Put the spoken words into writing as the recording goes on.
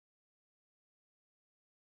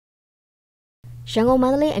ရန်ကုန်မ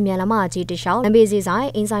န္တလေးအမြန်လမ်းမကြီးတလျှောက်လမ်းဘေးစည်းဆိုင်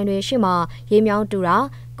အင်းဆိုင်တွေရှေ့မှာရေမြောင်းတူတာ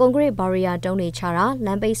ကွန်ကရစ်ဘာရီယာတုံးတွေချတာလ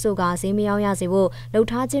မ်းပိတ်ဆို့ကဈေးမရောက်ရစေဖို့လှုပ်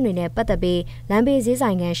ထားခြင်းတွေနဲ့ပတ်သက်ပြီးလမ်းဘေးစည်း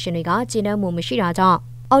ဆိုင်ငန်းရှင်တွေကကျေနပ်မှုမရှိတာကြောင့်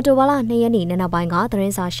အော်တိုဘာလ2ရက်နေ့နံနက်ပိုင်းကသတ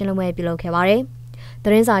င်းစာရှင်းလင်းပွဲပြုလုပ်ခဲ့ပါတယ်။သ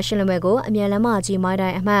တင်းစာရှင်းလင်းပွဲကိုအမြန်လမ်းမကြီးမိုင်းတို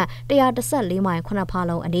င်းအမှတ်114မိုင်9ဖား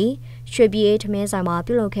လုံးအနီးရွှေပြည်ထမင်းဆိုင်မှာ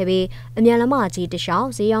ပြုလုပ်ခဲ့ပြီးအမြန်လမ်းမကြီးတလျှောက်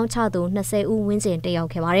ဈေးရောင်းချသူ20ဦးဝန်းကျင်တက်ရောက်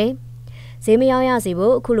ခဲ့ပါတယ်။ဈေးမရောက်ရစေ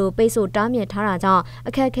ဖို့အခုလိုပိတ်ဆို့တားမြစ်ထားတာကြောင့်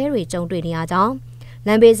အခက်အခဲတွေကြုံတွေ့နေရကြောင်းလ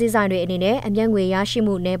မ်းဘေးစည်းဆိုင်တွေအနေနဲ့အမျက်ငွေရရှိ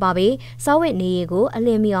မှုနည်းပါပြီးစားဝတ်နေရေးကိုအလ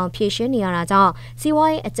င်းမီအောင်ဖြည့်ရှင်းနေရတာကြောင့်စီးပွား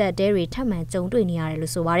ရေးအကျပ်တဲတွေထပ်မံကြုံတွေ့နေရတယ်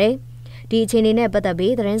လို့ဆိုပါတယ်။ဒီအခြေအနေနဲ့ပတ်သက်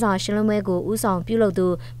ပြီးသတင်းစာရှင်းလင်းပွဲကိုဦးဆောင်ပြုလုပ်သူ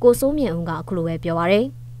ကိုစိုးမြင့်ဦးကအခုလိုပဲပြောပါရယ်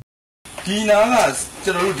။ဒီနာက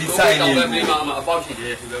ကျွန်တော်တို့ဒီဆိုင်နေပြီမှာအပေါက်ရှိတ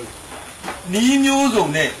ယ်သူတို့နီးမျိုးစုံ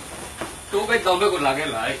နဲ့တိုးပိတ်တောင်ဘက်ကိုလာခဲ့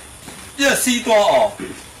လိုက်ပြက်စီးသွားအောင်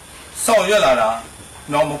ဆောင်ရွက်လာတာ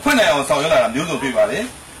တော့မဖွင့်နိုင်အောင်ဆောင်ရွက်လာတာမျိုးစုံတွေ့ပါလေ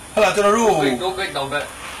။ဟုတ်လားကျွန်တော်တို့တိုးပိတ်တောင်ဘက်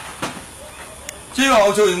ကျေးရွာအု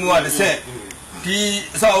ပ်ချုပ်ရေးမှူးကတစ်ဆက်ဒီ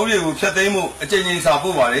အဆောက်အဦတွေကိုဖျက်သိမ်းမှုအကြိမ်ကြိမ်စာ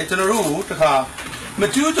ပို့ပါလေကျွန်တော်တို့တခါမ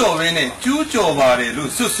ကျူးကျော်ဘဲနဲ့ကျူးကျော်ပါတယ်လို့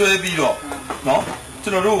ဆွဆွဲပြီးတော့နော်ကျွ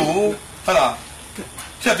န်တော်တို့ဟုတ်လား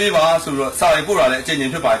ဖြတ်ပေးပါဆိုတော့စာရီပို့တာလည်းအချိန်ချ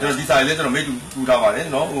င်းဖြစ်ပါတယ်ကျွန်တော်ဒီစာရီလည်းကျွန်တော်မိတ်တူထားပါတယ်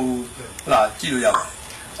နော်ဟုတ်လားကြည့်လို့ရပါတယ်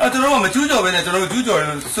အဲကျွန်တော်တို့ကမကျူးကျော်ဘဲနဲ့ကျွန်တော်တို့ကျူးကျော်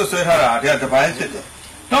လို့ဆွဆွဲထားတာတကယ်တပိုင်းဖြစ်တယ်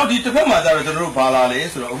နောက်ဒီတစ်ဖက်မှာကျတော့ကျွန်တော်တို့ဘာလာလဲ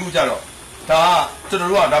ဆိုတော့အခုကျတော့ဒါကကျွန်တော်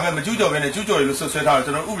တို့ကဒါမဲ့မကျူးကျော်ဘဲနဲ့ကျူးကျော်လို့ဆွဆွဲထားတော့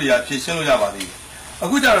ကျွန်တော်ဥပဒေအဖြစ်ရှင်းလို့ရပါသေးတယ်အ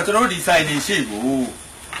ခုကျတော့ကျွန်တော်တို့ဒီစာရီတွေရှေ့ကို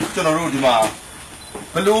ကျွန်တော်တို့ဒီမှာ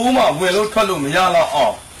ဘလို့မှဝင်လို့ထွက်လို့မရတော့အော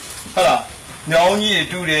င်ဟုတ်လားညောင်းကြီးတွေ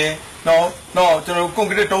တူတယ်နော်ကျွန်တော်တို့ကွန်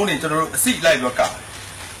ကရစ်တုံးတွေကျွန်တော်တို့အစိလိုက်ပြီးက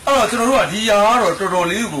အဲ့တော့ကျွန်တော်တို့ကဒီဟာကတော့တော်တော်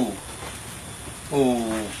လေးကို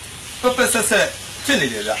ပပဆက်ဆက်ဖြစ်နေ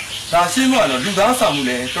တယ်ဗျဒါရှင်းမှတော့လူသားဆောင်မှု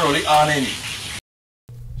လည်းတော်တော်လေးအားနေနေ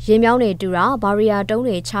ရေမြောင်းတွေတူတာဘာရီယာတုံး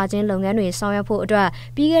တွေခြာခြင်းလုပ်ငန်းတွေဆောင်ရွက်ဖို့အတွက်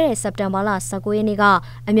ပြီးခဲ့တဲ့စက်တင်ဘာလ19ရက်နေ့က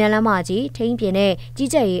အမြန်လမ်းမကြီးထိန်းပြင်းတဲ့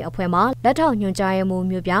ကြီးကြပ်ရေးအဖွဲ့မှလက်ထောက်ညွှန်ကြားရေးမှူး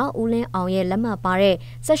မျိုးပြဦးလင်းအောင်ရဲ့လက်မှတ်ပါတဲ့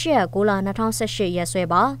18ရက်6လ2018ရက်စွဲ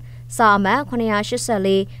ပါစာအမှတ်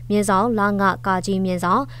984မြင်းဆောင်လာငကာကြီးမြင်း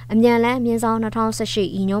ဆောင်အမြန်လန်းမြင်းဆောင်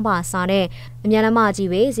2018ဤညွှန်းပါစာနဲ့အမြန်လမ်းမကြီး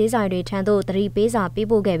ပဲဈေးဆိုင်တွေထံသို့သတိပေးစာပေး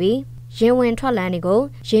ပို့ခဲ့ပြီးရင်ဝင်ထွက်လန်းတွေကို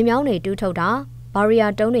ရေမြောင်းတွေတူးထုတ်တာဘာရီယာ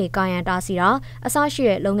တုံးတွေကာယံတားစီတာအစရှိ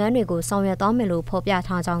တဲ့လုပ်ငန်းတွေကိုဆောင်ရွက်သွားမယ်လို့ဖော်ပြ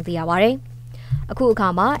ထားကြောင်းသိရပါဗျ။အခုအခါ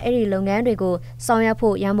မှာအဲ့ဒီလုပ်ငန်းတွေကိုဆောင်ရွက်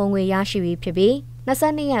ဖို့ရန်ပုံငွေရရှိပြီးဖြစ်ပြီး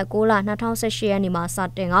22ရက်6လ2018ရက်နေ့မှာစ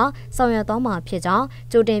တင်ကဆောင်ရွက်သွားမှာဖြစ်ကြောင်း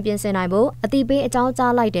ကြိုတင်ပြင်ဆင်နိုင်ဖို့အတိပေးအကြောင်း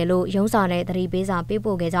ကြားလိုက်တယ်လို့ရုံးစာနဲ့သတိပေးစာပေး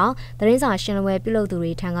ပို့ခဲ့ကြောင်းသတင်းစာရှင်းလင်းပွဲပြုလုပ်သူ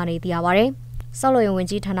တွေထံကနေသိရပါဗျ။ဆောက်လုပ်ရေးဝန်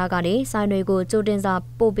ကြီးဌာနကနေဆိုင်တွေကိုကြိုတင်စာ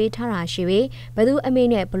ပို့ပေးထားတာရှိပြီးဘယ်သူအမိ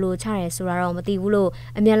နဲ့ဘလို့ချရဲဆိုတာတော့မသိဘူးလို့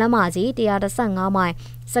အမြန်လမ်းမကြီး115မိုင်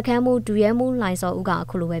စခန်းမှုဒူရဲမှုလိုင်စောဦးကအ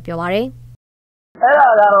ခုလိုပဲပြောပါရယ်အဲ့ဒါ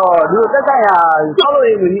ကတော့ဒီတက်ဆိုင်ရာဆောက်လုပ်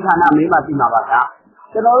ရေးဝန်ကြီးဌာနမေးမှသိမှာပါဗျာ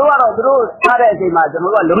ကျွန်တော်တို့ကတော့သူတို့ထားတဲ့အချိန်မှာကျွန်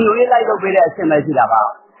တော်တို့ကလုံလုံရေးလိုက်လုပ်ပေးတဲ့အဆင့်ပဲရှိတာပါ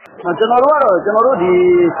ကျွန်တော်တို့ဒီ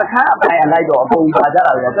စခန်းအပိုင်းအလိုက်တော့အပုံပါကြ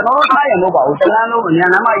တာပဲကျွန်တော်တို့ထားရင်မဟုတ်ပါဘူးတန်းလုံးအမြန်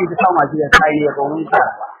လမ်းမကြီးတစ်ချောင်းမှာရှိတဲ့ဆိုင်တွေအကုန်လုံးချ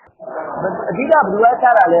တာပါအဓိကဘယ်လိုချ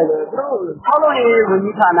တာလဲဆိုသူတို့ဆောက်လုပ်ရေးဝန်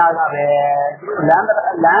ကြီးဌာနကပဲလမ်း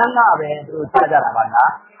ကပဲသူတို့ချကြတာပါ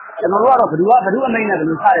လားကျွန်တော်တို့ကတော့ဘယ်သူအမိန့်နဲ့ဘယ်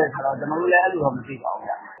လိုချရဲဆိုတော့ကျွန်တော်တို့လည်းအဲ့လိုတော့မသိပါဘူး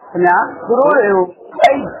ဗျခင်ဗျာသူတို့တွေကို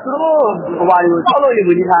သူတို့ဟိုဘာတွေကိုဆောက်လုပ်ရေးဝ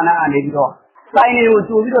န်ကြီးဌာနကနေပြီးတော့ဆိုင်တွေကို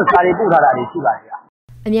ကြိုပြီးတော့စာတွေပို့ထားတာတွေရှိပါတယ်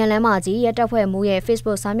အမြန်လမ်းမကြီးရတပ်ဖွဲ့မှုရဲ့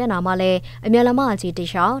Facebook စာမျက်နှာမှာလည်းအမြန်လမ်းမကြီးတ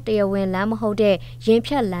ခြားတရားဝင်လမ်းမဟုတ်တဲ့ရင်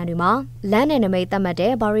ဖြတ်လမ်းတွေမှာလမ်းနယ်နိမိတ်သတ်မှတ်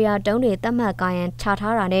တဲ့ဘာရီယာတုံးတွေသတ်မှတ်ကာယံချ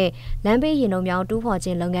ထားတာနဲ့လမ်းဘေးရင်ုံမြောင်းတူးဖော်ခြ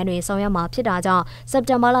င်းလုပ်ငန်းတွေဆောင်ရွက်မှာဖြစ်တာကြောင့်စက်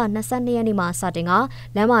တင်ဘာလ22ရက်နေ့မှာစတင်က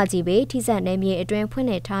လမ်းမကြီးဘေးထိစပ်နယ်မြေအတွင်းဖွင့်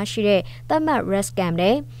လှစ်ထားရှိတဲ့သတ်မှတ် rest camp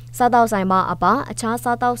နဲ့စားတောက်ဆိုင်မှာအပါအခြား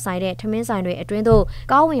စားတောက်ဆိုင်တဲ့ထမင်းဆိုင်တွေအတွင်းသို့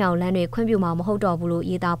ကားဝင်အောင်လမ်းတွေခွင့်ပြုမှာမဟုတ်တော့ဘူးလို့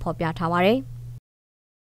ရေးသားဖော်ပြထားပါတယ်။